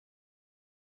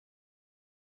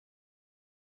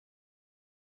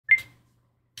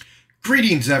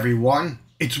Greetings, everyone.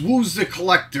 It's Wooz the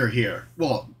Collector here.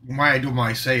 Well, why do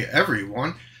I say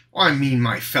everyone? Well, I mean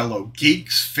my fellow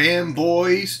geeks,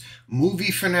 fanboys, movie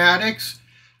fanatics.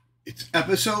 It's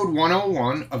episode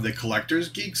 101 of the Collectors,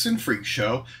 Geeks, and Freak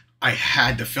Show. I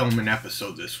had to film an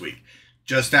episode this week,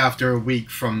 just after a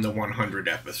week from the 100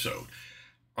 episode.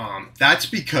 That's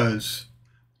because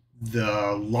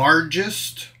the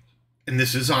largest, and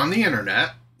this is on the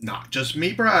internet, not just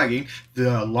me bragging,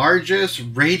 the largest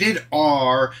rated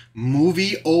R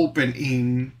movie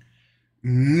opening,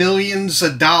 millions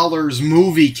of dollars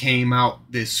movie came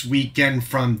out this weekend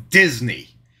from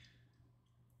Disney.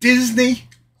 Disney,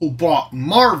 who bought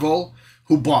Marvel,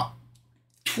 who bought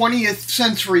 20th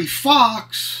Century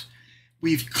Fox,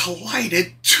 we've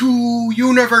collided two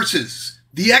universes.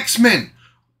 The X-Men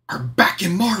are back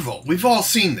in Marvel. We've all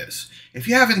seen this. If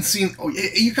you haven't seen,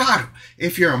 you got to.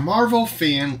 If you're a Marvel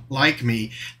fan like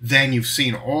me, then you've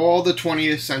seen all the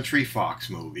 20th Century Fox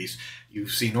movies.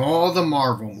 You've seen all the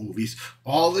Marvel movies,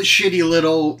 all the shitty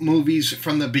little movies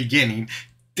from the beginning.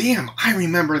 Damn, I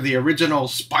remember the original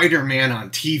Spider-Man on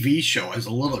TV show as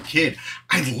a little kid.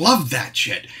 I loved that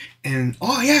shit. And,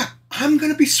 oh yeah, I'm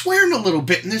going to be swearing a little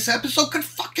bit in this episode because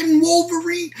fucking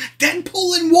Wolverine,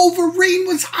 Deadpool and Wolverine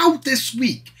was out this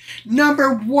week.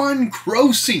 #1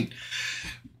 grossing.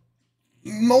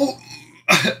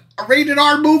 A rated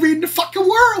R movie in the fucking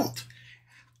world.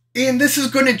 And this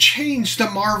is going to change the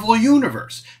Marvel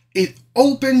Universe. It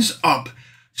opens up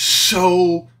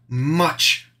so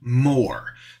much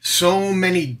more. So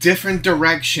many different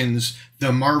directions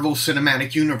the Marvel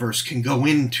Cinematic Universe can go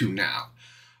into now.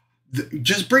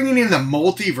 Just bringing in the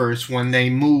multiverse when they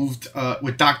moved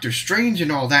with Doctor Strange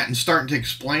and all that and starting to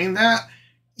explain that,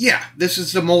 yeah, this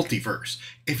is the multiverse.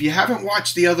 If you haven't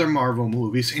watched the other Marvel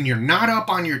movies and you're not up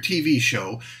on your TV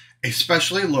show,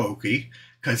 especially Loki,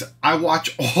 because I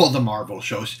watch all the Marvel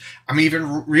shows. I'm even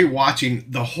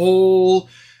rewatching the whole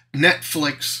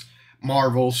Netflix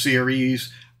Marvel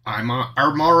series. I'm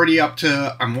already up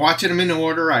to, I'm watching them in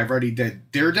order. I've already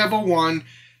did Daredevil 1.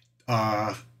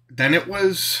 Then it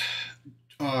was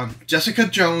Jessica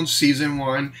Jones Season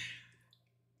 1.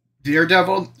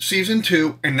 Daredevil Season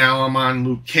 2, and now I'm on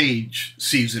Luke Cage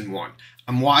Season 1.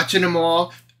 I'm watching them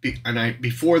all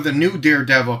before the new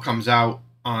Daredevil comes out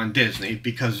on Disney,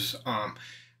 because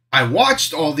I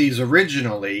watched all these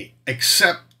originally,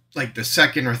 except like the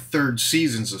second or third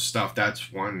seasons of stuff.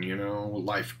 That's when, you know,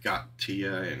 life got to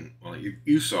you, and well,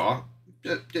 you saw.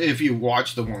 If you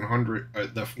watched the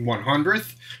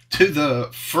 100th to the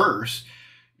first,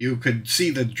 you could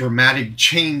see the dramatic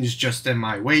change just in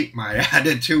my weight, my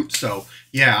attitude. So,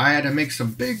 yeah, I had to make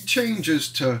some big changes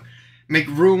to make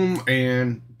room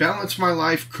and balance my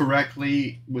life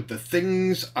correctly with the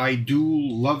things I do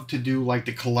love to do, like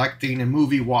the collecting and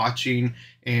movie watching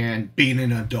and being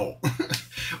an adult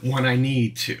when I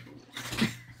need to.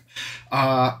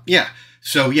 Yeah.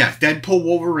 So, yeah, Deadpool,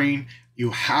 Wolverine, you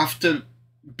have to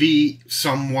be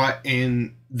somewhat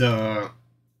in the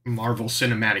Marvel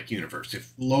Cinematic Universe.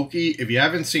 If you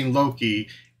haven't seen Loki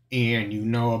and you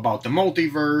know about the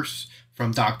multiverse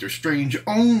from Doctor Strange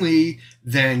only,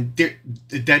 then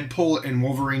Deadpool and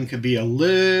Wolverine could be a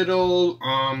little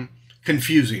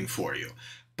confusing for you.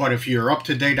 But if you're up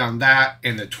to date on that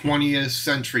and the 20th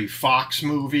Century Fox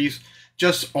movies,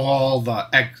 just all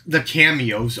the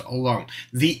cameos alone,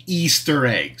 the Easter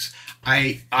eggs,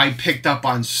 I picked up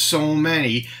on so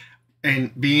many,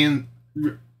 and being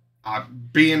a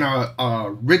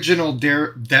original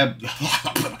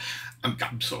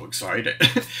I'm so excited.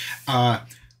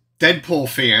 Deadpool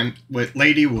fan with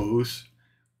Lady Woos.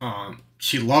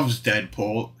 She loves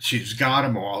Deadpool. She's got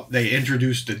them all. They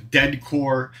introduced the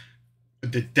Deadpool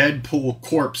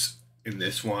corpse in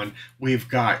this one. We've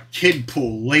got Kid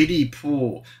Pool, Lady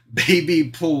Pool, Baby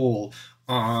Pool,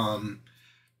 and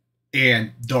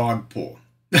Dog Pool.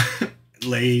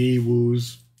 Lady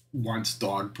Woos wants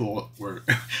Dog Pool.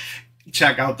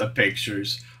 Check out the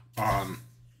pictures.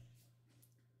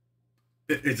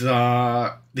 It's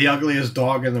the ugliest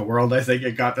dog in the world, I think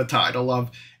it got the title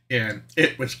of, and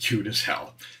it was cute as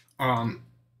hell.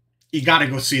 You gotta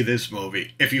go see this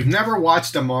movie. If you've never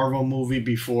watched a Marvel movie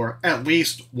before, at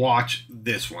least watch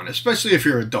this one, especially if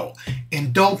you're an adult.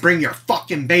 And don't bring your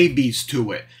fucking babies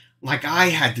to it, like I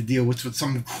had to deal with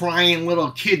some crying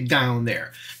little kid down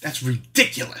there. That's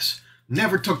ridiculous.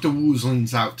 Never took the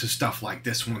Woozlings out to stuff like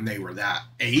this when they were that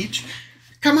age.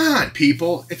 Come on,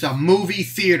 people. It's a movie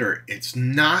theater. It's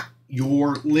not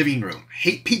your living room.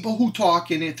 Hate people who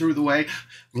talk in it through the way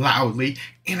loudly.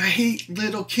 And I hate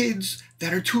little kids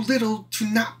that are too little to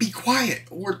not be quiet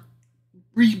or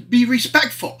be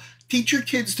respectful. Teach your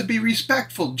kids to be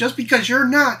respectful. Just because you're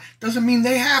not doesn't mean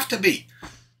they have to be.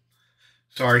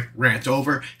 Sorry, rant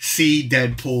over. See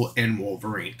Deadpool and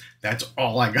Wolverine. That's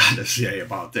all I gotta say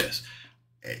about this.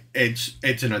 It's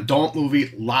an adult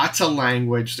movie, lots of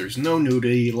language, there's no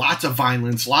nudity, lots of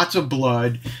violence, lots of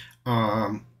blood.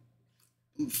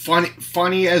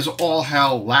 Funny as all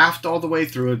hell, laughed all the way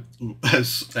through it,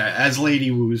 as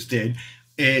Lady Woos did.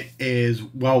 It is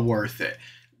well worth it.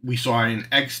 We saw it in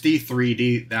XD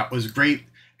 3D, that was great,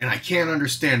 and I can't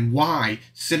understand why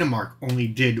Cinemark only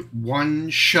did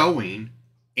one showing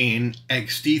in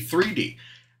XD 3D.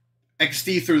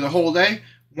 XD through the whole day,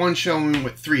 one showing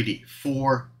with 3D,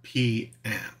 4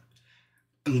 p.m.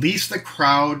 At least the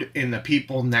crowd and the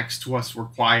people next to us were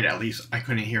quiet. At least I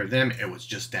couldn't hear them. It was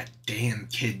just that damn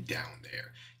kid down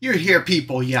there. You'd hear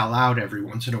people yell out every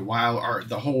once in a while, or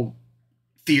the whole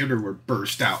theater would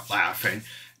burst out laughing.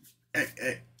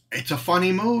 It's a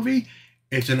funny movie.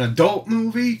 It's an adult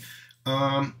movie.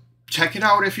 Check it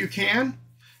out if you can.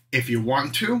 If you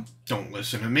want to, don't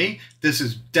listen to me. This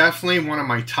is definitely one of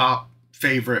my top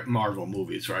favorite Marvel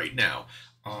movies right now.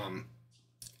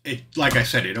 Like I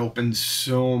said, it opens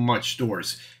so much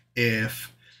doors.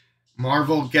 If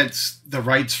Marvel gets the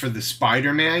rights for the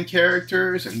Spider-Man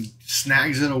characters and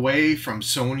snags it away from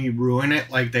Sony, ruin it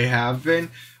like they have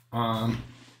been,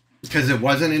 because it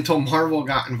wasn't until Marvel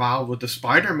got involved with the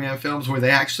Spider-Man films where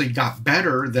they actually got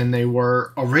better than they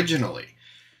were originally.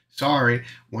 Sorry,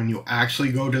 when you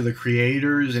actually go to the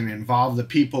creators and involve the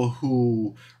people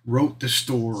who wrote the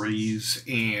stories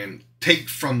and take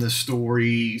from the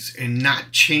stories and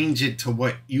not change it to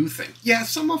what you think. Yeah,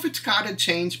 some of it's got to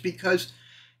change because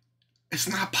it's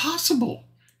not possible.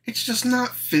 It's just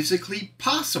not physically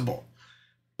possible.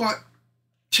 But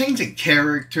changing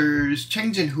characters,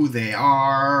 changing who they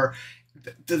are,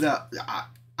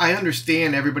 I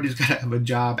understand everybody's got to have a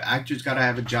job. Actors got to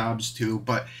have jobs too,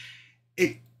 but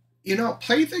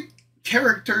play the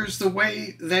characters the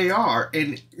way they are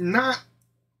and not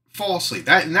falsely.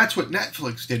 That's what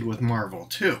Netflix did with Marvel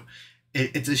too.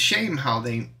 It's a shame how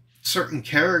certain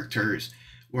characters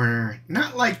were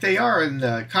not like they are in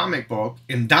the comic book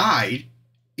and died,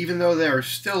 even though they're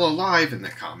still alive in the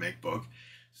comic book.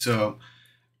 So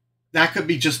that could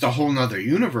be just a whole nother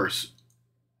universe.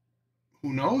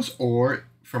 Who knows? Or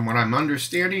from what I'm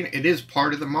understanding, it is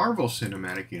part of the Marvel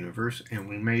Cinematic Universe, and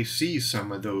we may see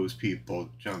some of those people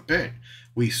jump in.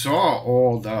 We saw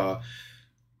all the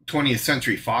 20th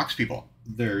Century Fox people.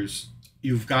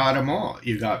 You've got them all.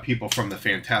 You got people from the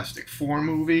Fantastic Four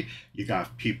movie. You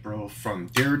got people from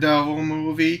Daredevil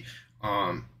movie.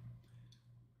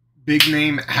 Big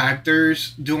name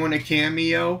actors doing a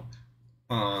cameo.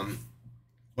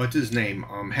 What's his name?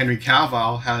 Henry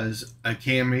Cavill has a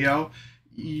cameo.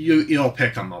 You'll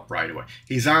pick him up right away.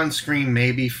 He's on screen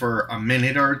maybe for a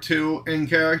minute or two in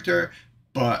character,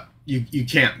 but you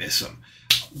can't miss him.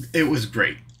 It was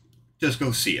great. Just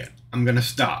go see it. I'm going to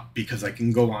stop because I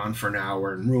can go on for an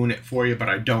hour and ruin it for you, but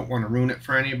I don't want to ruin it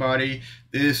for anybody.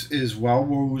 This is well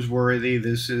worthy.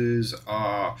 This is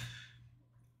 5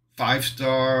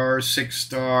 stars, 6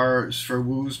 stars for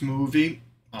Woo's movie.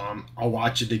 I'll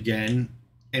watch it again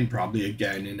and probably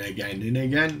again and again and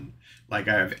again. Like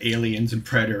I have Aliens and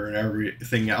Predator and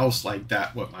everything else like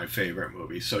that with my favorite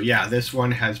movies. So yeah, this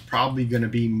one has probably going to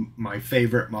be my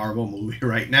favorite Marvel movie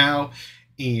right now.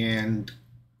 And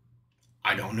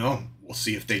I don't know. We'll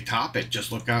see if they top it.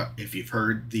 Just look out. If you've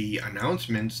heard the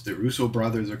announcements, the Russo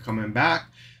brothers are coming back,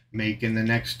 making the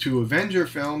next 2 Avenger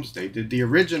films. They did the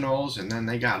originals, and then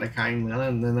they got a kind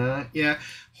of, yeah,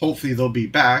 hopefully they'll be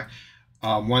back.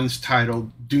 One's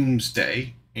titled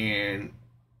Doomsday, and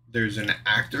there's an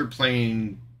actor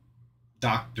playing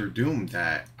Doctor Doom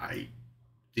that I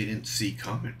didn't see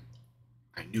coming.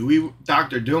 I knew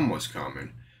Doctor Doom was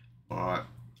coming, but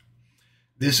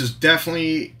this is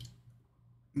definitely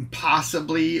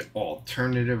possibly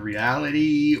alternative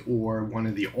reality or one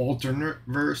of the one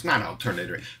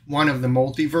of the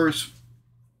multiverse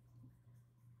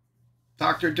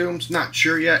Doctor Dooms, not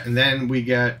sure yet. And then we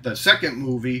get the second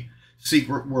movie,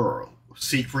 Secret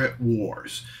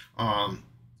Wars.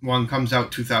 One comes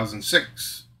out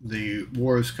 2006. The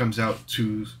Wars comes out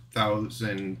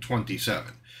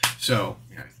 2027. So,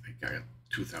 yeah, I think I got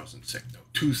 2006. No,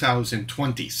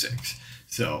 2026.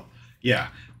 So, yeah.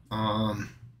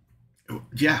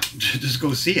 Yeah, just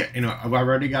go see it. I've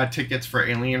already got tickets for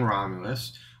Alien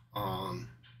Romulus.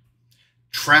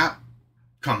 Trap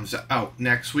comes out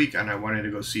next week, and I wanted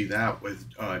to go see that with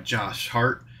Josh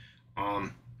Hart.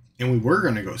 And we were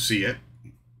going to go see it.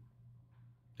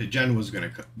 Was going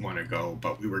to want to go,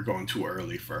 but we were going too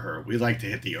early for her. We like to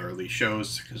hit the early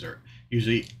shows because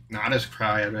Usually not as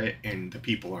crowded and the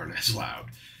people aren't as loud.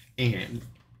 And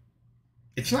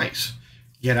it's nice.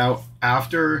 Get out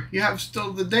after you have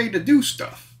still the day to do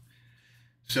stuff.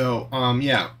 So,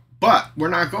 yeah. But we're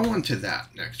not going to that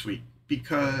next week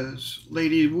because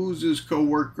Lady Wooz's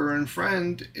co-worker and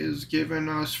friend is giving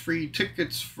us free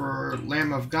tickets for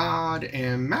Lamb of God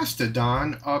and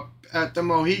Mastodon up at the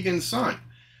Mohegan Sun.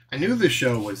 I knew the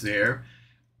show was there.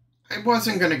 I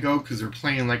wasn't going to go because they're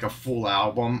playing like a full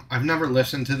album. I've never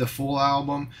listened to the full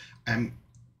album.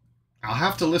 I'll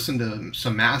have to listen to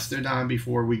some Mastodon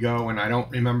before we go, and I don't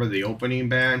remember the opening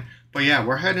band. But yeah,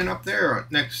 we're heading up there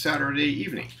next Saturday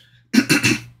evening.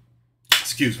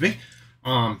 Excuse me.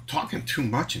 Talking too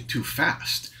much and too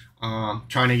fast.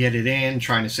 Trying to get it in,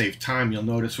 trying to save time. You'll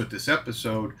notice with this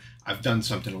episode, I've done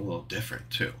something a little different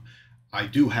too. I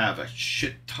do have a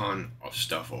shit ton of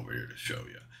stuff over here to show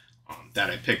you that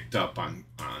I picked up on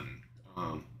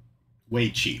way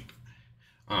cheap.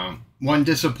 One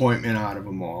disappointment out of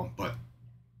them all, but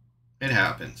it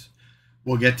happens.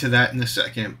 We'll get to that in a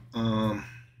second.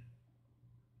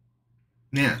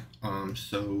 Yeah.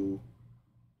 So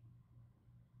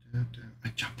I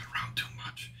jumped around too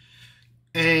much.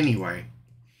 Anyway,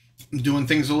 I'm doing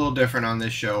things a little different on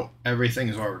this show. Everything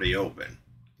is already open.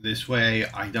 This way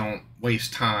I don't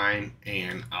waste time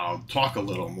and I'll talk a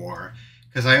little more,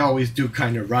 because I always do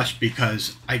kind of rush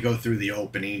because I go through the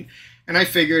opening. And I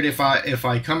figured if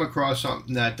I come across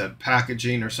something that the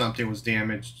packaging or something was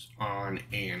damaged on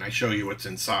and I show you what's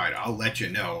inside, I'll let you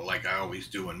know, like I always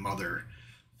do in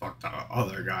fuck the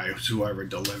other guy, whoever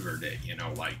delivered it, you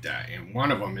know, like that. And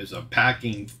one of them is a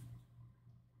packing.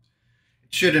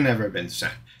 It should have never been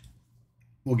sent.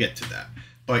 We'll get to that.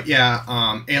 But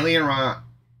yeah, Alien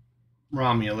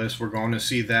Romulus, we're going to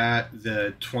see that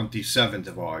the 27th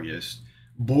of August.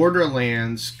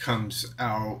 Borderlands comes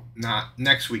out not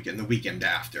next weekend, the weekend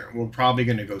after. We're probably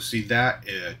going to go see that.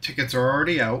 Tickets are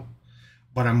already out,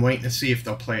 but I'm waiting to see if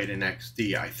they'll play it in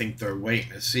XD. I think they're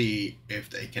waiting to see if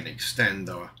they can extend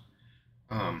the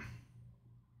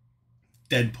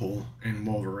Deadpool and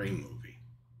Wolverine movie.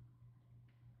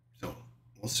 So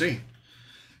we'll see.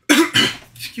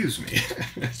 Excuse me.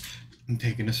 I'm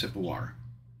taking a sip of water.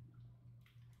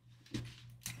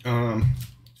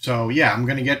 So yeah, I'm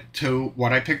going to get to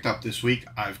what I picked up this week.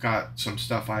 I've got some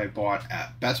stuff I bought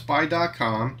at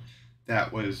bestbuy.com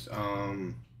that was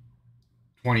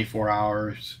 24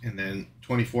 hours and then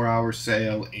 24-hour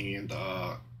sale and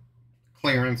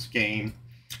clearance game.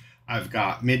 I've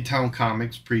got Midtown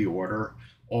Comics pre-order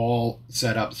all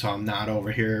set up so I'm not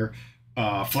over here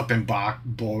flipping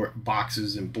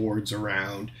boxes and boards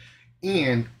around.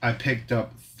 And I picked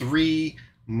up 3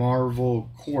 Marvel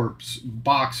Corps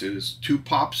boxes, 2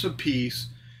 pops a piece,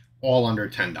 all under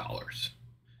 $10.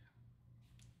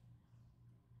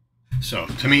 So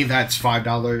to me, that's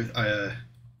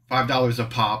 $5 a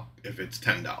pop if it's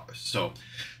 $10. So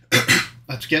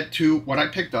let's get to what I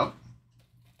picked up.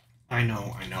 I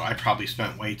know. I probably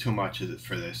spent way too much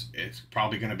for this. It's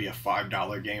probably going to be a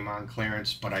 $5 game on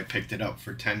clearance, but I picked it up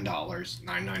for $10,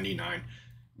 $9.99.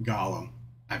 Gollum.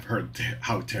 I've heard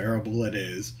how terrible it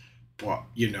is. But,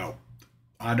 you know,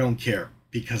 I don't care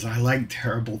because I like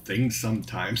terrible things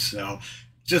sometimes. So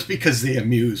just because they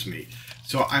amuse me.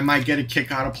 So I might get a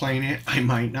kick out of playing it. I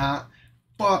might not.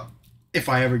 But if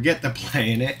I ever get to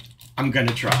playing it, I'm going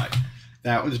to try.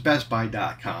 That was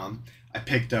bestbuy.com. I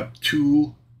picked up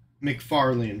 2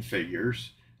 McFarlane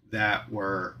figures that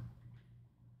were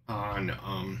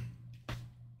on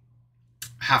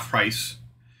half price.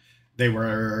 They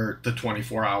were the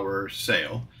 24-hour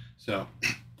sale. So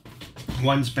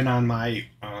one's been on my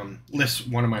list,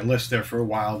 one of my lists there for a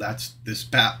while. That's this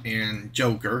Batman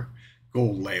Joker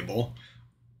gold label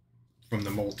from the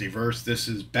multiverse. This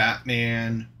is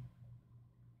Batman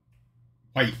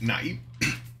White Knight.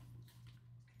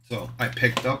 So I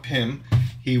picked up him.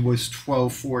 He was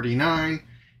 $12.49.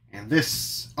 And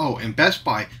this, oh, and Best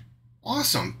Buy,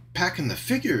 awesome, packing the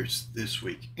figures this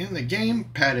week. In the game,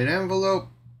 padded envelope,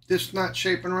 this not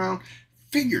shaping around,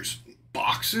 figures,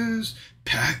 boxes,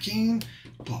 packing,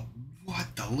 but what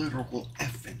the literal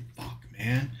effing fuck,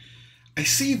 man. I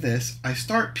see this, I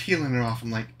start peeling it off,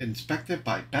 I'm like, inspected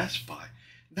by Best Buy.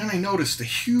 Then I noticed a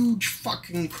huge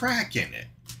fucking crack in it.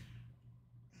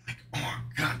 I'm like, oh,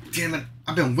 god damn it,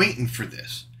 I've been waiting for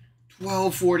this.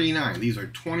 $12.49. These are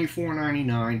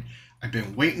 $24.99. I've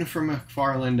been waiting for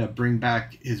McFarlane to bring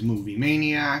back his movie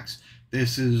Maniacs.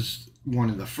 This is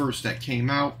one of the first that came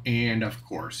out, and of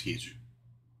course he's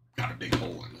got a big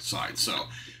hole in the side. So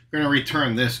we're gonna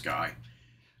return this guy.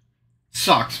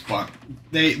 Sucks, but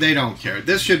they don't care.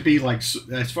 This should be like,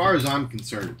 as far as I'm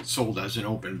concerned, sold as an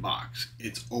open box.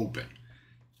 It's open.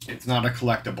 It's not a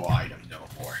collectible item no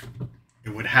more. It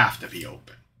would have to be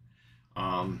open.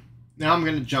 Now I'm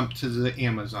going to jump to the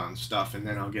Amazon stuff, and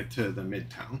then I'll get to the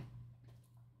Midtown.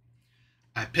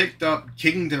 I picked up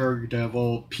King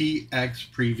Daredevil PX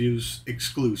Previews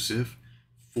exclusive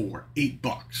for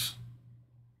 $8.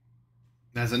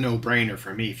 That's a no-brainer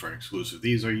for me for exclusive.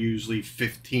 These are usually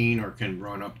 15 or can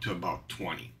run up to about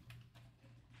 20.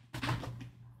 I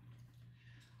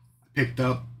picked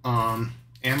up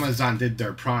Amazon did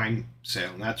their Prime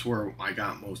sale, and that's where I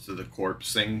got most of the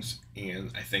Corpse things,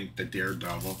 and I think the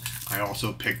Daredevil. I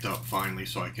also picked up finally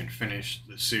so I can finish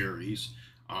the series.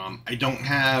 I don't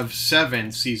have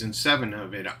season 7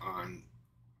 of it on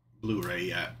Blu-ray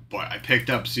yet, but I picked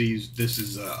up this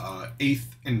is a 8th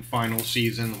and final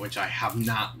season, which I have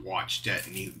not watched yet,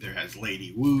 and neither has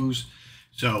Lady Woo's.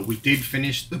 So we did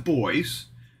finish The Boys.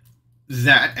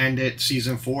 That ended,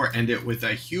 season 4 ended with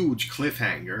a huge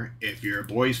cliffhanger. If you're a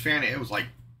Boys fan, it was like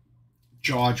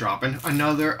jaw-dropping.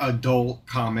 Another adult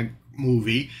comic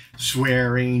movie,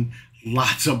 swearing,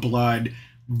 lots of blood,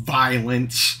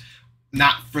 violence,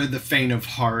 not for the faint of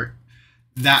heart.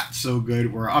 That's so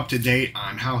good. We're up to date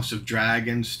on House of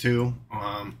Dragons too.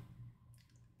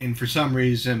 And for some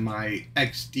reason my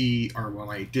XD or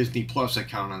my Disney Plus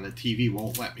account on the TV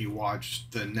won't let me watch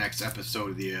the next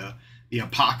episode of the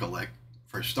Apocalypse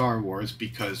for Star Wars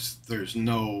because there's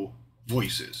no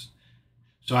voices.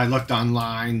 So I looked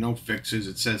online, no fixes.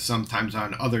 It says sometimes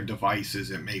on other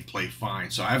devices it may play fine.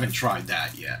 So I haven't tried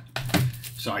that yet.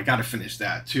 So I got to finish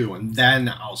that too, and then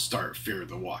I'll start Fear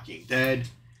the Walking Dead.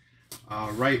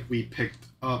 I picked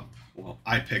up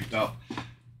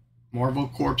Marvel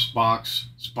Corpse Box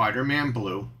Spider-Man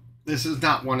Blue. This is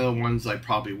not one of the ones I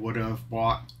probably would have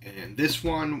bought, and this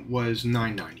one was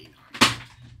 $9.99.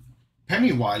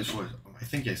 Pennywise was, I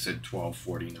think I said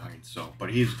 $12.49. So, but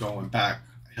he's going back.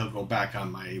 He'll go back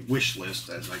on my wish list,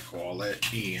 as I call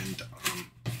it, and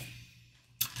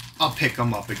I'll pick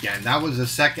him up again. That was the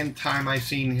second time I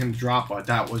seen him drop, but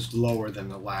that was lower than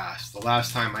the last. The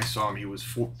last time I saw him, he was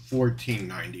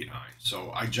 $14.99.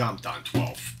 So I jumped on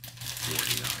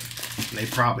 $12.49. And they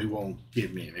probably won't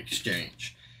give me an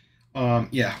exchange.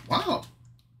 Yeah, wow.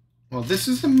 Well, this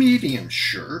is a medium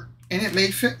shirt, and it may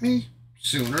fit me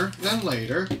sooner than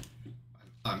later.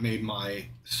 I made my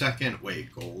second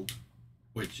weight gold,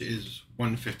 which is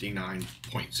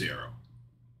 159.0.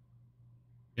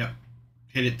 Yep.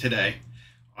 Hit it today.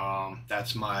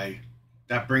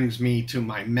 That brings me to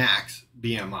my max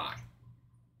BMI.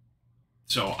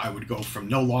 So I would go from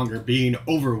no longer being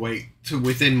overweight to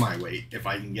within my weight if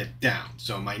I can get down.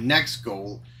 So my next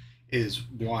goal is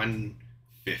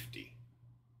 150.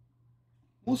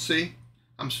 We'll see.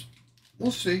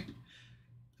 We'll see.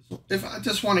 If I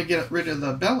just want to get rid of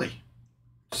the belly,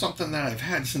 something that I've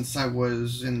had since I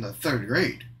was in the 3rd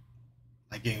grade.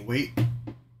 I gained weight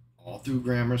all through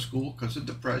grammar school because of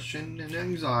depression and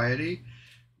anxiety.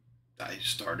 I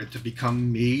started to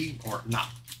become me, or not.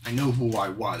 I know who I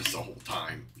was the whole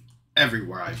time,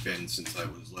 everywhere I've been since I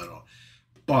was little.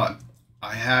 But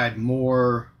I had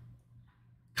more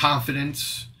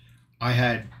confidence. I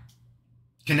had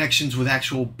connections with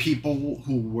actual people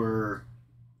who were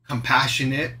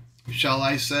compassionate, shall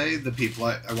I say. The people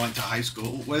I went to high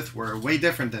school with were way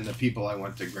different than the people I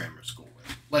went to grammar school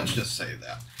with. Let's just say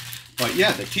that. But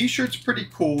yeah, the t-shirt's pretty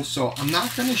cool, so I'm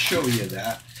not going to show you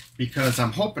that because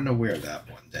I'm hoping to wear that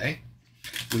one day.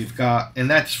 We've got, and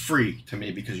that's free to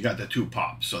me because you got the 2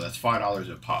 pops, so that's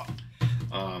 $5 a pop.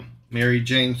 Mary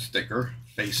Jane sticker,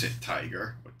 Face It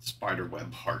Tiger, with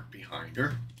spiderweb heart behind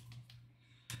her.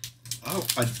 Oh,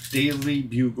 a Daily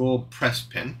Bugle press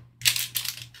pin.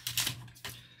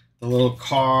 The little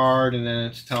card, and then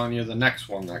it's telling you the next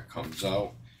one that comes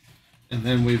out. And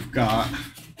then we got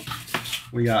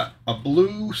a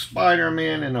blue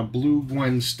Spider-Man and a blue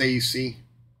Gwen Stacy.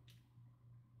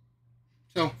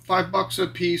 So $5 a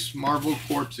piece, Marvel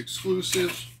Corpse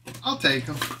exclusives. I'll take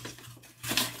them.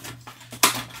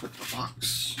 Put the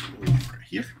box over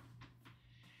here.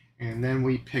 And then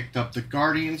we picked up the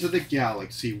Guardians of the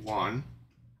Galaxy one.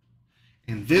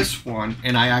 And this one,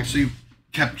 and I actually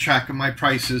kept track of my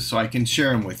prices so I can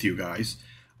share them with you guys.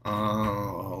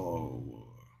 Sorry,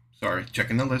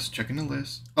 checking the list.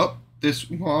 Oh, this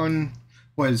one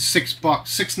was $6,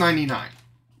 $6.99.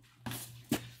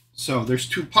 So there's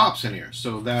 2 pops in here.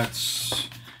 So that's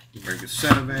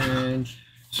 7,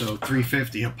 so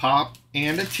 $3.50 a pop,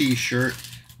 and a t-shirt.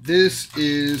 This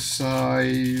is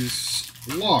size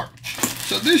large.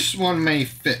 So this one may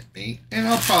fit me, and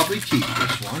I'll probably keep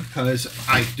this one because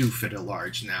I do fit a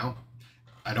large now.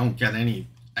 I don't get any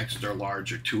extra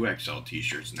large or 2XL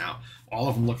t-shirts now. All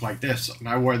of them look like this. And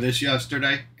I wore this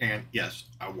yesterday, and yes,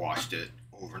 I washed it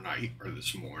overnight or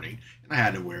this morning, and I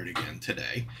had to wear it again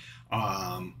today.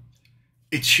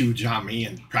 It's huge on me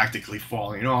and practically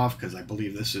falling off because I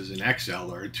believe this is an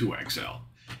XL or a 2XL.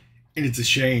 And it's a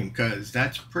shame because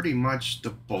that's pretty much the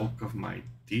bulk of my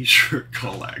t-shirt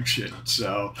collection.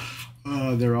 So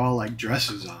they're all like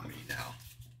dresses on me now.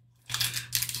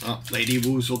 Lady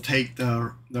Woos will take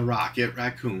the Rocket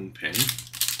Raccoon pin.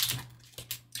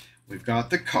 We've got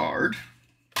the card.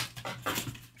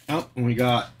 Oh, and we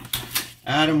got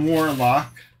Adam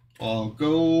Warlock, all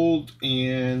gold,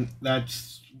 and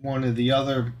that's one of the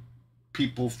other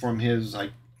people from his,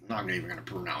 I'm not even going to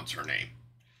pronounce her name.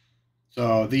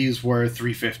 So these were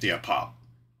 $3.50 a pop.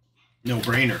 No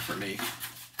brainer for me.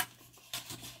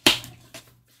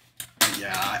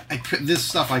 Yeah, this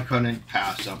stuff I couldn't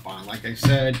pass up on. Like I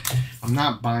said, I'm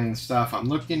not buying stuff. I'm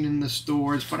looking in the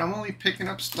stores, but I'm only picking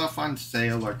up stuff on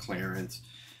sale or clearance.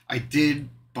 I did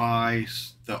buy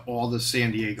all the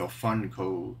San Diego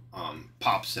Funko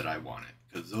pops that I wanted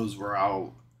because those were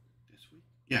out this week.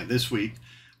 Yeah, this week.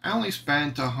 I only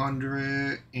spent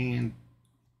 $120,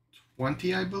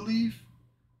 I believe.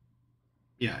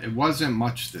 Yeah, it wasn't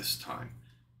much this time.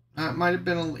 It might have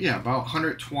been, about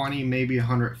 120, maybe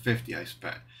 150 I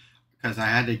spent. Because I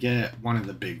had to get one of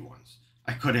the big ones.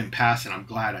 I couldn't pass it. I'm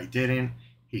glad I didn't.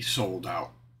 He sold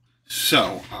out.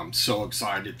 So, I'm so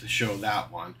excited to show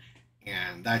that one.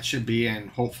 And that should be in,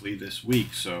 hopefully, this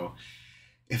week. So,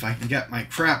 if I can get my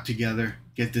crap together,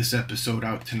 get this episode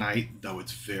out tonight. Though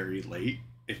it's very late.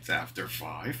 It's after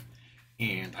 5.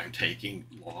 And I'm taking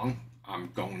long.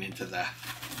 I'm going into the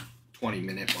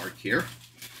 20-minute mark here.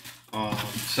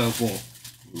 So we'll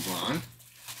move on.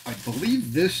 I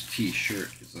believe this t-shirt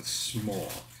is a small.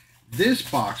 This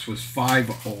box was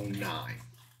 $5.09.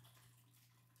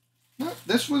 No,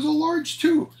 this was a large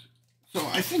too. So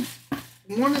I think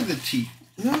one of the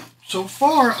so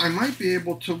far I might be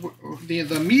able to,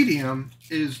 the medium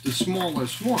is the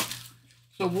smallest one.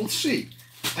 So we'll see.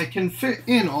 I can fit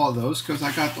in all those because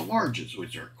I got the larges,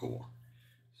 which are cool.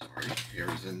 Sorry,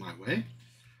 hair is in my way.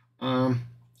 A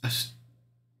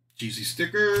cheesy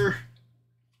sticker,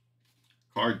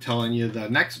 card telling you the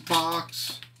next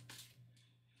box.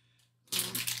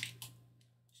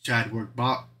 Chadwick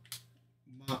Black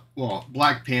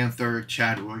Panther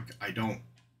Chadwick. I don't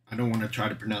want to try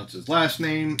to pronounce his last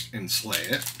name and slay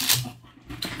it.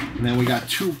 And then we got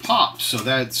 2 pops, so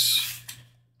that's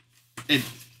it.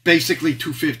 Basically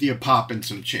 $2.50 a pop and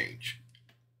some change.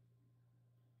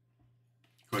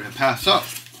 Couldn't pass up.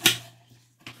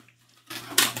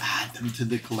 To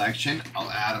the collection. I'll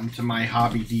add them to my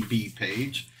HobbyDB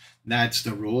page. That's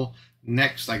the rule.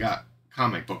 Next, I got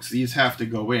comic books. These have to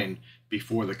go in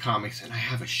before the comics, and I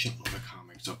have a shitload of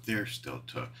comics up there still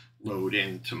to load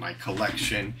into my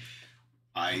collection.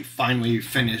 I finally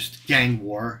finished Gang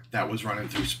War. That was running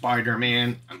through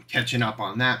Spider-Man. I'm catching up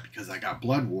on that because I got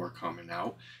Blood War coming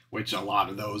out, which a lot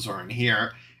of those are in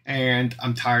here, and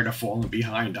I'm tired of falling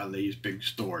behind on these big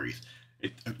stories.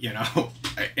 And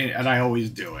I always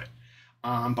do it.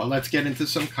 But let's get into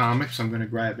some comics. I'm going to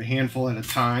grab a handful at a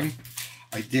time.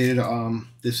 I did,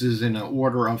 this is in an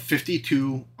order of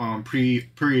 52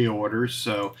 pre-orders.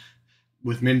 So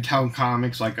with Midtown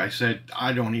Comics, like I said,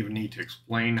 I don't even need to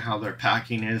explain how their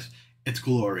packing is. It's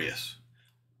glorious.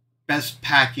 Best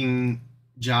packing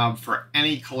job for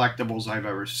any collectibles I've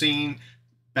ever seen.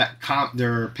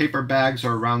 Their paper bags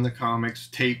are around the comics,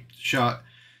 taped shut.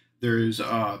 There's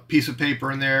a piece of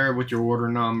paper in there with your order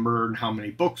number and how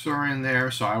many books are in there.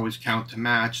 So I always count to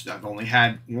match. I've only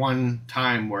had one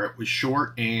time where it was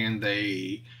short and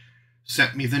they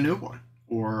sent me the new one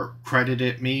or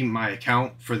credited me my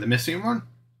account for the missing one.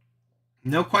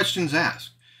 No questions asked.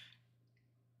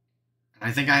 And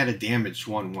I think I had a damaged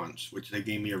one once, which they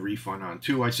gave me a refund on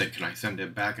too. I said, can I send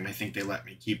it back? And I think they let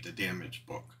me keep the damaged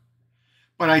book.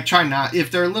 But I try not, if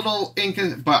they're little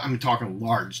but I'm talking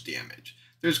large damage.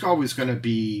 There's always going to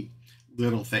be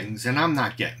little things, and I'm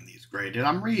not getting these graded.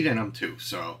 I'm reading them too,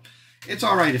 so it's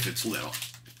all right if it's little.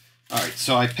 All right,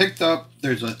 so I picked up,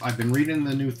 I've been reading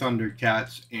the new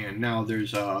Thundercats, and now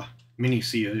there's a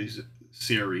mini-series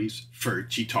for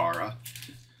Chitara.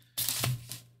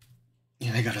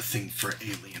 And I got a thing for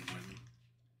alien women.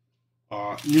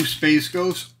 New Space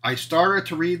Ghost. I started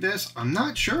to read this. I'm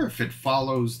not sure if it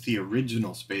follows the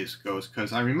original Space Ghost,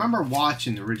 because I remember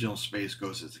watching the original Space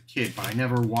Ghost as a kid, but I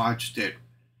never watched it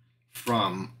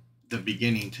from the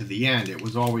beginning to the end. It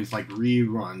was always like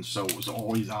reruns, so it was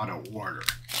always out of order.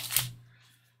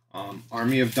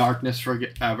 Army of Darkness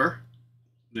Forever.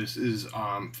 This is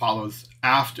follows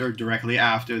directly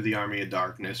after the Army of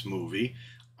Darkness movie.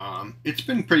 It's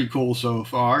been pretty cool so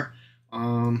far.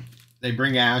 They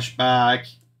bring Ash back.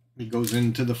 He goes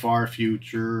into the far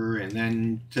future and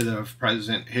then to the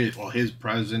present, his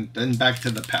present, then back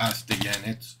to the past again.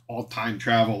 It's all time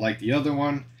travel like the other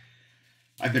one.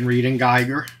 I've been reading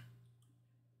Geiger.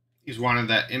 He's one of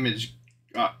the Image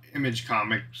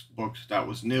Comics books that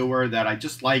was newer that I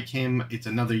just like him. It's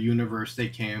another universe they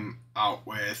came out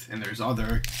with, and there's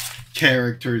other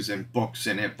characters and books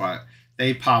in it, but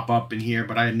they pop up in here,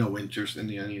 but I had no interest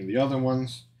in any of the other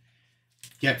ones.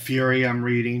 Get Fury I'm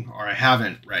reading, or I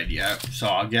haven't read yet, so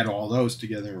I'll get all those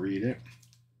together and read it.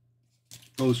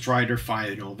 Ghost Rider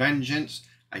Final Vengeance.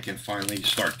 I can finally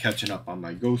start catching up on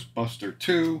my Ghostbuster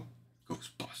 2.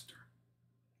 Ghostbuster.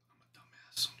 I'm a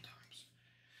dumbass sometimes.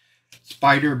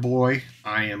 Spider Boy.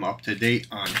 I am up to date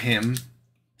on him.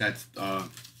 That's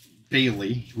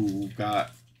Bailey, who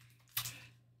got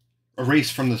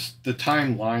erased from the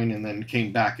timeline and then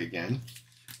came back again.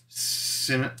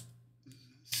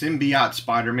 Symbiote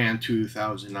Spider-Man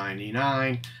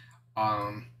 2099.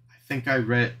 I think I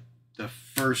read the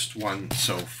first one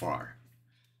so far.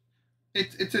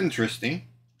 It's interesting.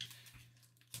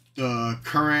 The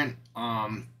current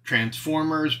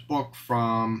Transformers book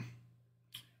from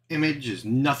Image is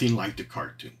nothing like the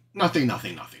cartoon. Nothing like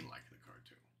the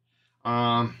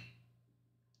cartoon.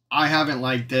 I haven't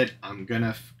liked it. I'm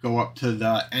gonna go up to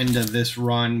the end of this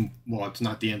run. Well, it's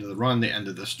not the end of the run, the end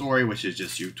of the story, which is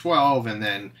just U12, and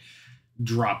then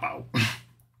drop out.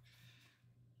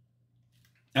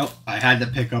 Oh, I had to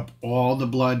pick up all the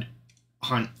Blood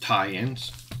Hunt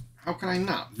tie-ins. How can I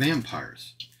not?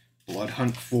 Vampires. Blood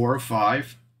Hunt 4 or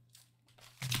 5.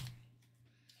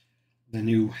 The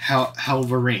new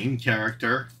Halvarine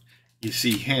character. You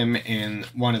see him in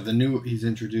one of the new... He's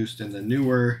introduced in the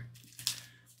newer...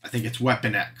 I think it's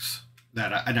Weapon X.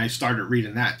 And I started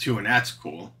reading that too, and that's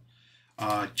cool.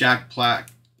 Jackpot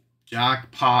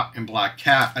and Black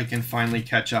Cat I can finally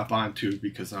catch up on too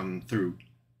because I'm through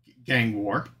Gang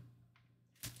War.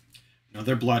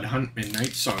 Another Blood Hunt,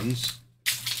 Midnight Suns.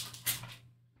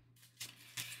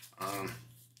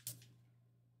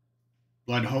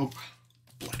 Blood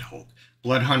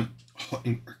Hunt,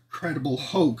 Incredible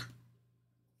Hulk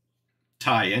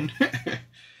tie-in.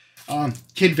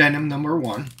 Kid Venom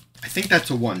 #1. I think that's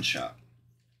a one-shot.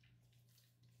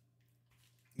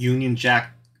 Union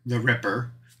Jack the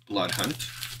Ripper, Blood Hunt.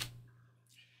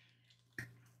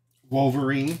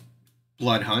 Wolverine,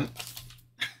 Blood Hunt.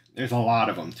 There's a lot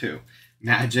of them too.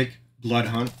 Magic, Blood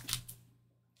Hunt.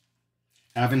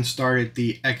 Haven't started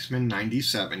the X-Men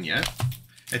 97 yet.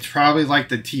 It's probably like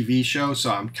the TV show,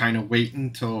 so I'm kind of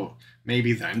waiting till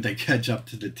maybe then to catch up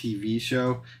to the TV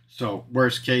show. So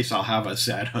worst case, I'll have a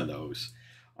set of those.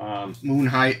 Moon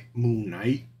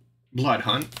Knight, Blood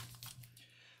Hunt.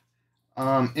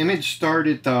 Image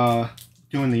started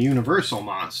doing the Universal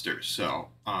monsters, so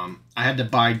I had to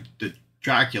buy the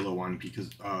Dracula one because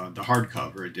the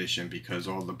hardcover edition because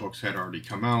all the books had already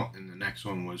come out, and the next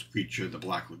one was Creature of the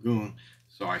Black Lagoon.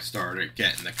 So I started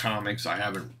getting the comics. I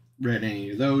haven't read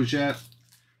any of those yet.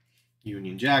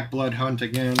 Union Jack, Blood Hunt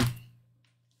again.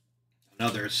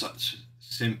 Another such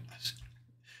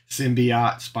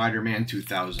Symbiote Spider-Man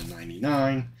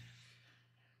 2099.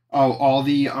 Oh, all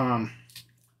the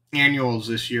annuals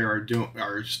this year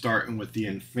are starting with the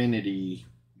Infinity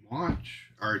Watch,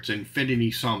 or it's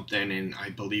Infinity something, and I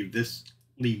believe this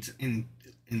leads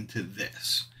into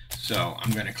this. So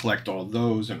I'm going to collect all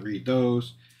those and read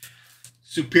those.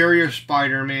 Superior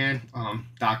Spider-Man.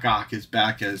 Doc Ock is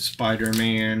back as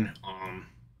Spider-Man.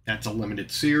 That's a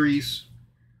limited series.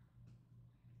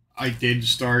 I did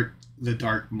start the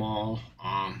Dark Maul.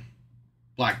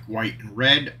 Black, White, and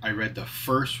Red. I read the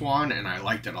first one and I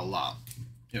liked it a lot.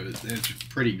 It's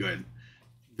pretty good.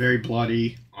 Very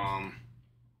bloody. And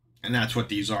that's what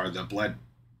these are. The blood.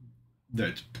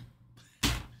 Yeah,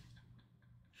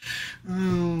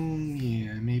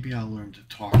 maybe I'll learn to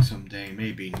talk someday.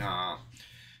 Maybe not.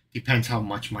 Depends how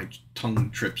much my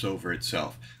tongue trips over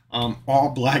itself.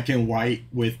 All black and white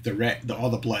with the red.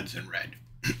 All the blood's in red.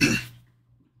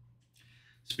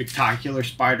 Spectacular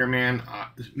Spider-Man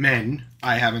Men.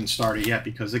 I haven't started yet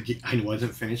because I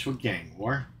wasn't finished with Gang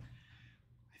War.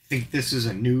 I think this is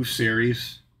a new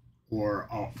series, or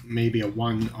maybe a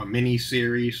mini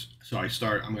series. So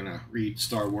I'm gonna read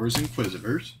Star Wars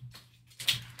Inquisitors.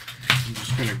 I'm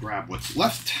just gonna grab what's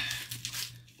left.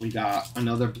 We got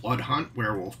another Blood Hunt,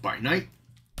 Werewolf by Night.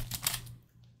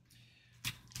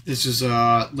 This is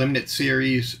a limited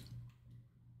series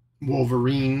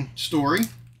Wolverine story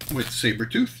with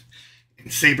Sabretooth. And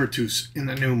Sabretooth's in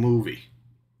the new movie.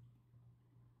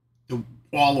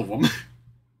 All of them.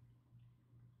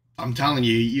 I'm telling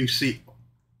you, you see...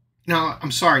 No,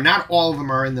 I'm sorry, not all of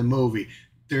them are in the movie.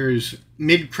 There's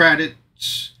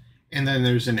mid-credits and then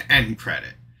there's an end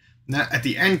credit. Now, at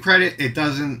the end credit, it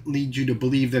doesn't lead you to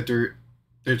believe that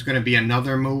there's going to be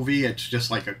another movie. It's just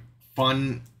like a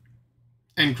fun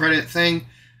end credit thing.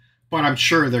 But I'm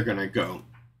sure they're going to go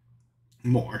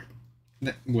more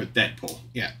with Deadpool.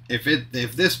 Yeah,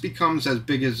 if this becomes as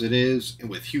big as it is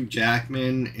with Hugh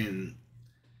Jackman and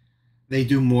they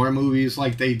do more movies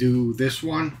like they do this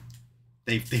one,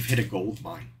 they've hit a gold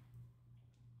mine.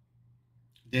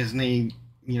 Disney,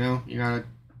 you know, you gotta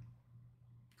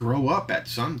grow up at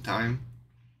some time.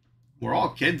 We're all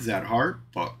kids at heart,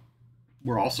 but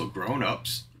we're also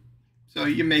grown-ups. So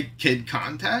you make kid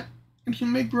content and you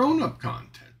make grown-up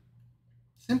content.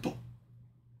 Simple.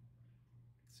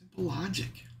 Simple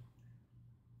logic.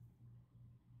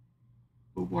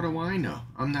 But what do I know?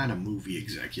 I'm not a movie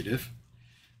executive.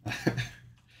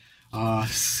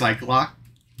 Cyclops,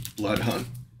 Bloodhunt.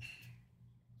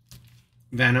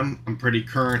 Venom, I'm pretty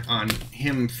current on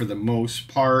him for the most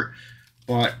part,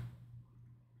 but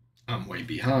I'm way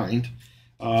behind.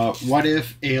 What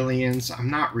If, Aliens, I'm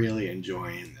not really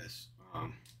enjoying this.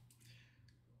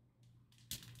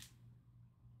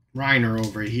 Reiner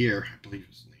over here, I believe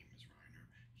his name is Reiner,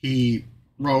 he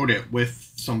wrote it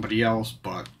with somebody else,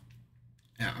 but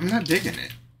yeah, I'm not digging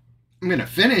it. I'm going to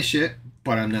finish it,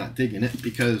 but I'm not digging it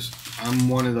because I'm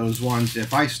one of those ones,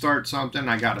 if I start something,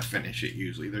 I got to finish it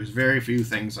usually. There's very few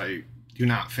things I do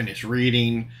not finish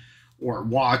reading or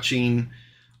watching.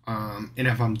 And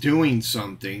if I'm doing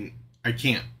something, I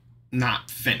can't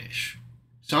not finish.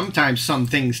 Sometimes some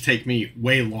things take me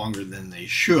way longer than they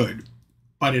should,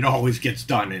 but it always gets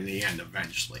done in the end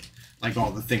eventually. Like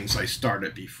all the things I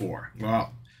started before.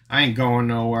 Well, I ain't going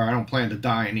nowhere. I don't plan to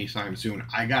die anytime soon.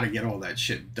 I got to get all that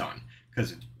shit done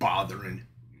because it's bothering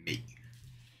me.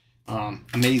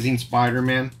 Amazing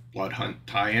Spider-Man, Bloodhunt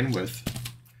tie-in with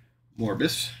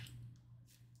Morbius.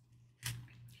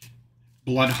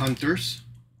 Blood Hunters.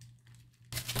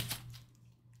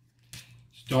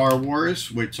 Star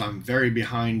Wars, which I'm very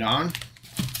behind on.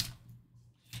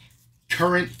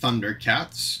 Current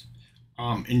Thundercats.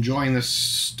 Enjoying this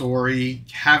story.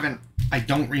 I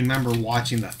don't remember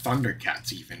watching the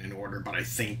Thundercats even in order, but I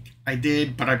think I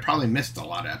did, but I probably missed a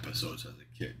lot of episodes as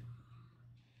a kid.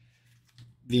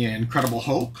 The Incredible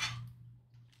Hulk.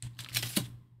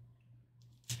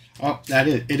 Oh,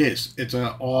 it is. It's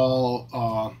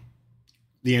all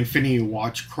the Infinity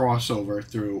Watch crossover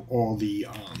through all the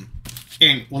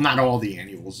and well, not all the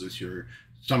annuals this year,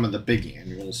 some of the big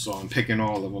annuals. So I'm picking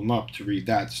all of them up to read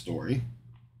that story.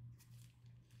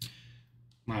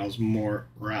 Miles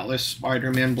Morales,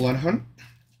 Spider-Man, Bloodhunt.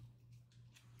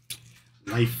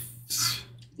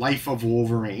 Life of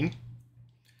Wolverine.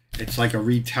 It's like a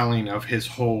retelling of his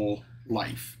whole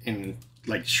life in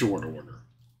like short order.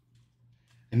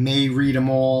 I may read them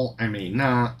all. I may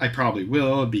not. I probably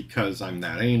will because I'm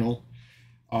that anal.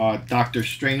 Doctor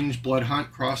Strange,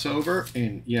 Bloodhunt crossover.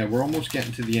 And yeah, we're almost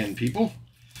getting to the end, people.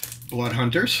 Blood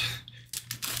Hunters.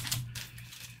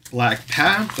 Black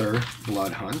Panther,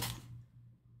 Bloodhunt.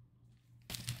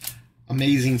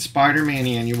 Amazing Spider-Man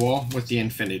annual with the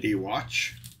Infinity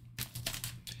Watch.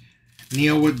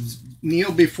 Neil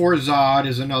Before Zod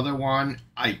is another one.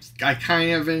 I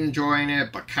kind of enjoying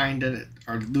it, but kind of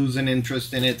are losing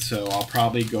interest in it, so I'll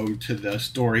probably go to the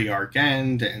story arc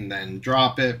end and then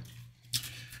drop it.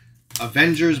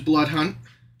 Avengers Bloodhunt.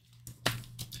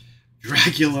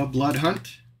 Dracula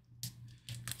Bloodhunt.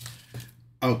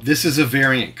 Oh, this is a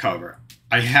variant cover.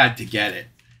 I had to get it.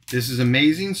 This is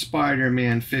Amazing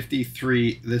Spider-Man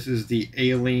 53. This is the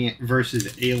Alien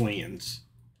versus Aliens.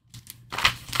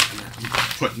 And I'm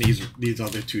putting these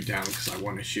other two down because I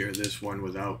want to share this one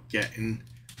without getting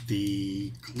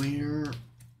the glare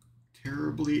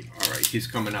terribly. All right, he's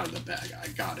coming out of the bag. I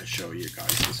gotta show you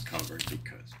guys this cover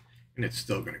because, and it's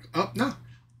still gonna go. Oh no,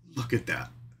 look at that.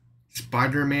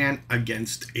 Spider-Man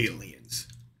against aliens.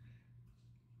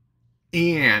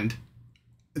 And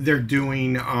they're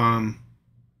doing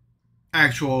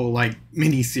actual like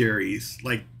mini-series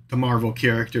like the Marvel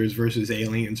characters versus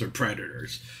aliens or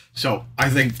predators. So I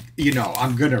think, you know,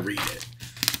 I'm gonna read it.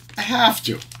 I have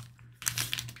to.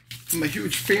 I'm a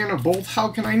huge fan of both. How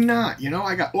can I not? You know,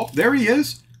 I got, oh, there he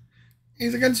is.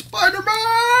 He's against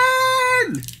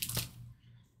Spider-Man.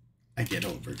 I get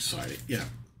overexcited. Yeah,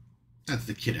 that's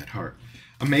the kid at heart.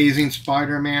 Amazing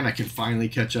Spider-Man. I can finally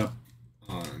catch up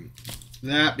on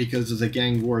that because the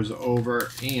gang war is over.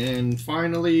 And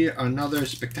finally, another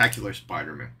Spectacular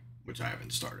Spider-Man, which I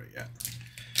haven't started yet.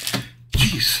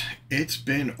 Jeez, it's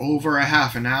been over a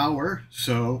half an hour,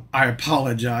 so I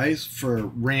apologize for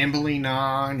rambling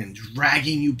on and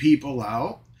dragging you people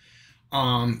out.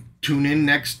 Tune in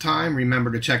next time.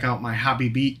 Remember to check out my Hobby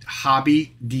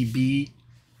DB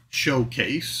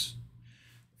showcase.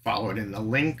 Follow it in the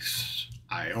links.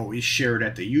 I always share it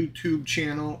at the YouTube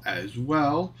channel as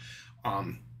well.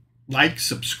 Like,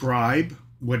 subscribe,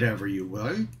 whatever you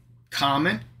will.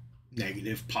 Comment,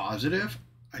 negative, positive.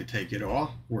 I take it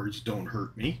all. Words don't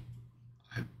hurt me.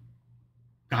 I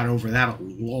got over that a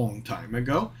long time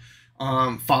ago.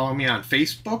 Follow me on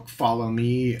Facebook. Follow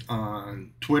me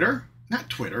on Twitter. Not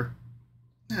Twitter.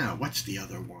 No, what's the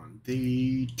other one?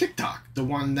 The TikTok. The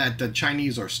one that the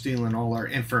Chinese are stealing all our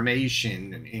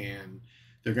information and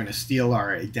they're going to steal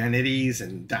our identities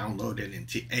and download it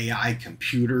into AI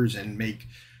computers and make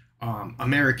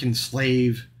American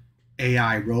slave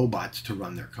AI robots to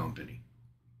run their company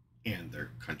and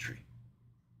their country.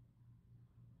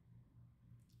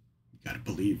 You got to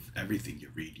believe everything you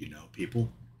read, you know, people.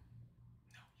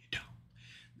 No, you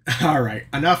don't. All right,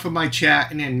 enough of my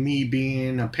chatting and me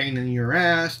being a pain in your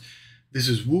ass. This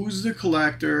is Woo's the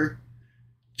Collector.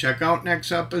 Check out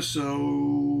next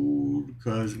episode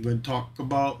because I'm going to talk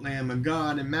about Lamb of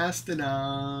God and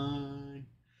Mastodon.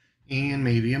 And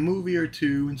maybe a movie or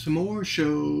two and some more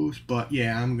shows. But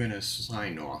yeah, I'm going to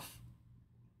sign off.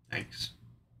 Thanks.